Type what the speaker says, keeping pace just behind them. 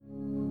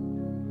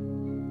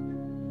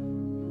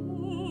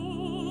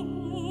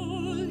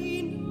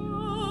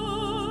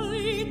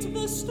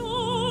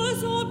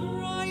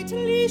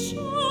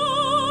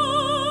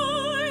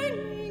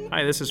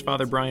Hi, this is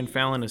Father Brian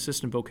Fallon,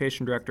 Assistant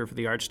Vocation Director for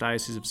the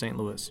Archdiocese of St.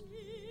 Louis.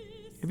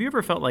 Have you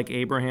ever felt like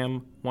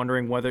Abraham,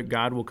 wondering whether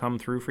God will come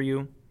through for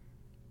you?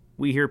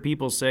 We hear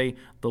people say,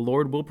 the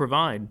Lord will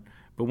provide,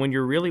 but when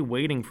you're really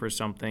waiting for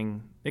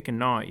something, it can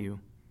gnaw at you.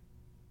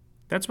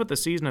 That's what the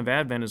season of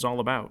Advent is all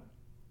about,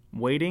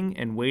 waiting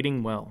and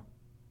waiting well.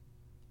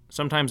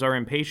 Sometimes our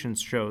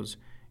impatience shows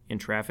in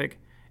traffic,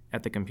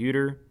 at the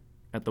computer,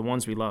 at the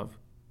ones we love.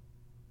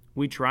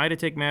 We try to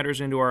take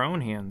matters into our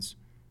own hands,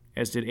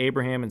 as did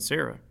Abraham and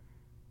Sarah,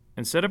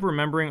 instead of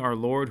remembering our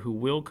Lord who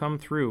will come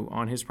through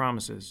on his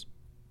promises.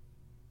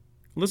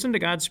 Listen to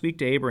God speak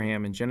to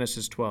Abraham in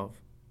Genesis 12.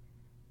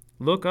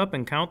 Look up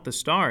and count the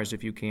stars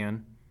if you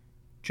can.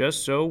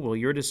 Just so will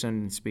your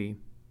descendants be.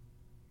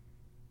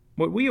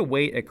 What we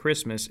await at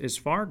Christmas is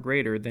far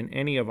greater than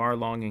any of our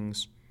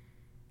longings.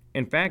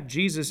 In fact,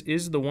 Jesus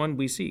is the one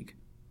we seek,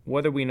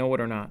 whether we know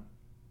it or not.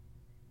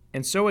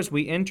 And so as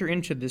we enter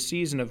into this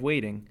season of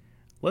waiting,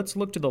 let's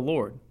look to the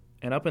Lord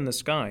and up in the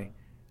sky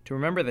to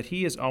remember that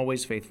he is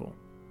always faithful.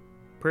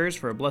 Prayers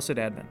for a blessed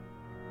Advent.